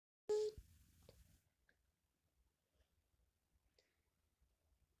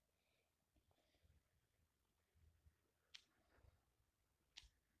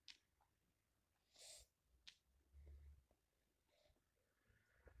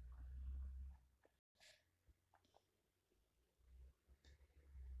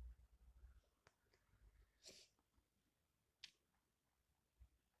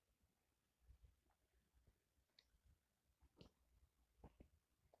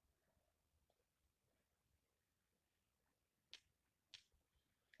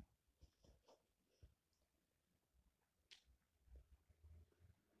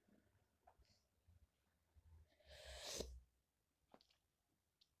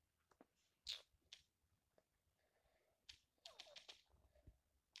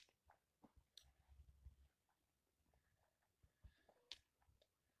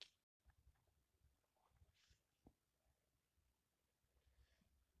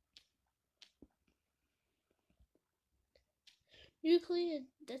Nuclear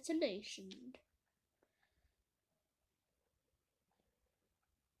detonation.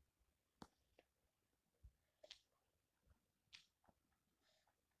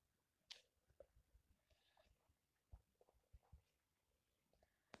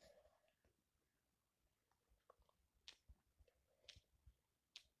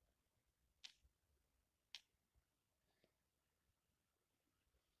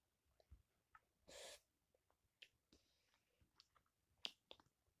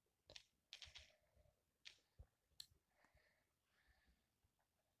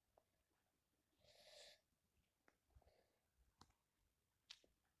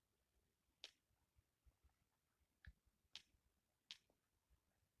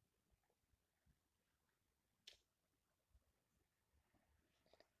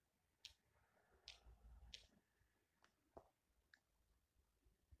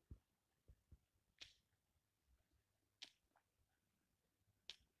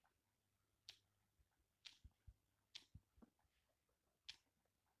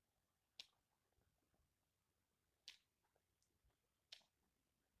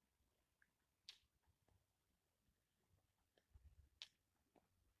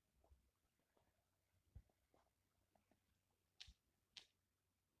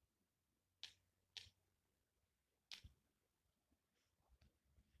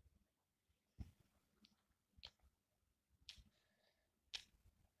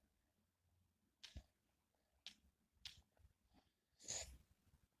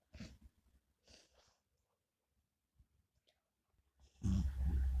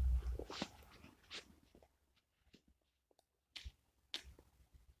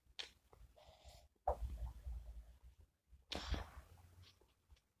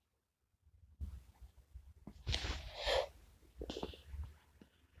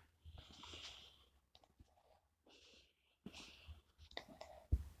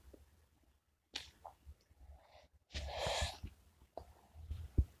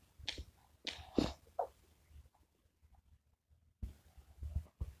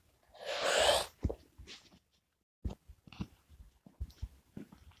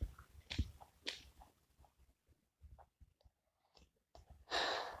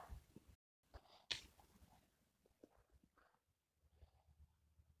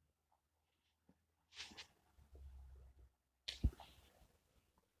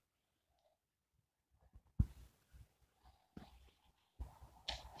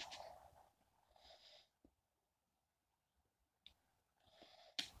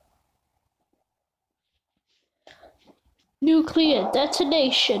 Nuclear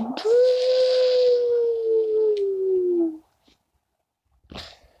detonation.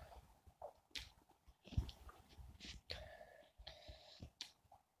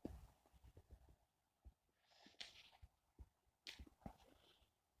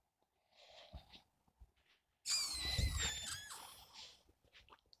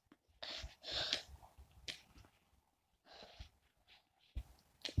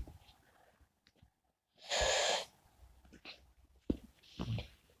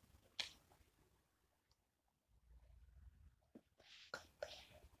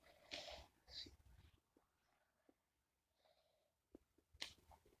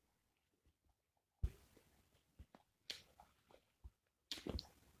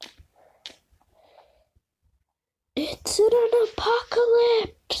 It's an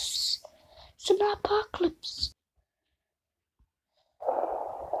apocalypse. It's an apocalypse.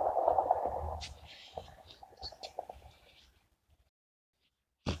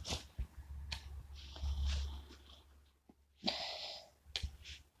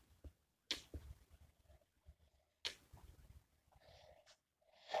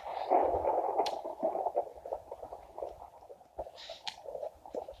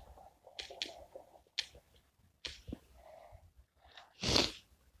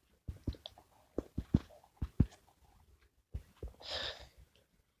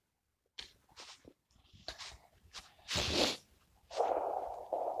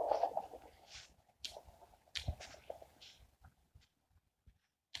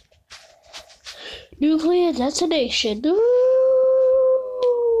 Nuclear detonation. Ooh.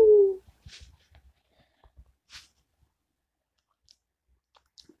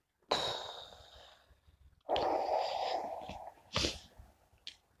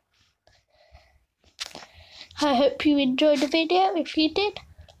 I hope you enjoyed the video. If you did,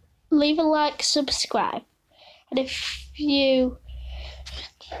 leave a like, subscribe. And if you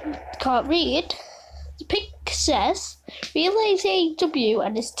can't read, the pink says Real AW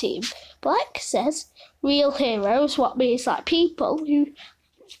and his team. Black says Real Heroes, what means like people who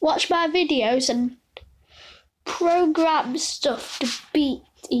watch my videos and program stuff to beat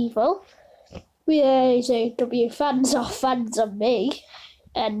evil. We ZW fans are fans of me,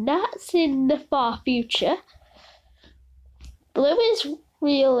 and that's in the far future. Blue is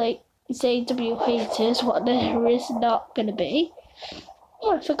really ZW haters, what there is not going to be.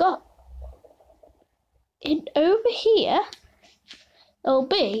 Oh, I forgot. Over here, there'll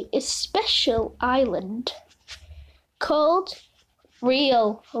be a special island called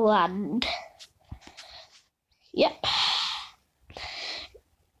Real Land. Yep.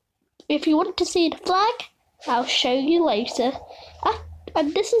 If you want to see the flag, I'll show you later.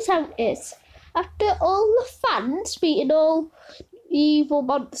 And this is how it is. After all the fans beating all evil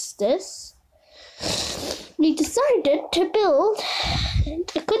monsters, we decided to build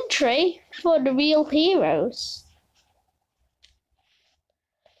a country for the real heroes.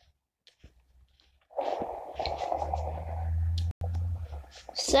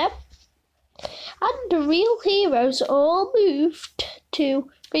 So, and the real heroes all moved to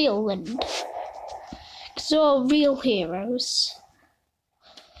Real Land. Because they're all real heroes.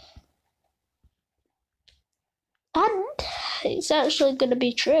 And it's actually going to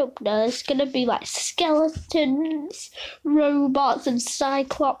be true. There's going to be like skeletons, robots and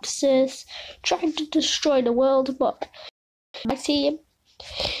cyclopses trying to destroy the world, but my team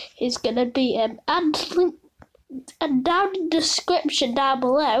is going to beat him. And down in the description down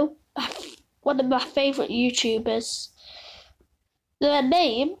below, one of my favourite YouTubers, their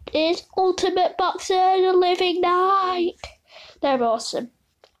name is Ultimate Boxer The Living Night. They're awesome.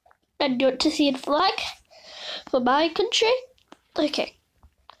 And you want to see the flag for my country? Okay,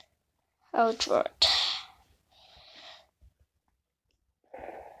 I'll draw it.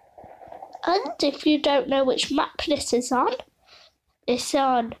 And if you don't know which map this is on, it's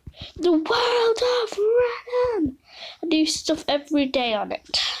on the world of Random. I do stuff every day on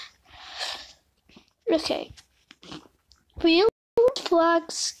it. Okay, real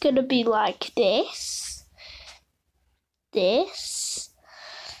flag's gonna be like this. This.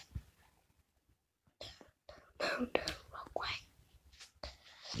 No, wrong way.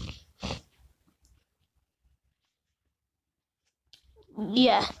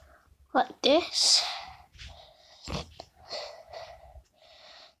 Yeah, like this.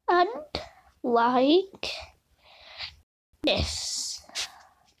 And like this.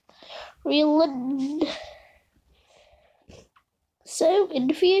 Real Land. So in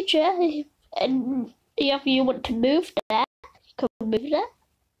the future, if you want to move there, you can move there.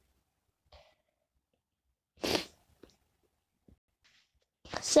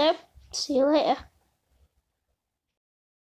 So, see you later.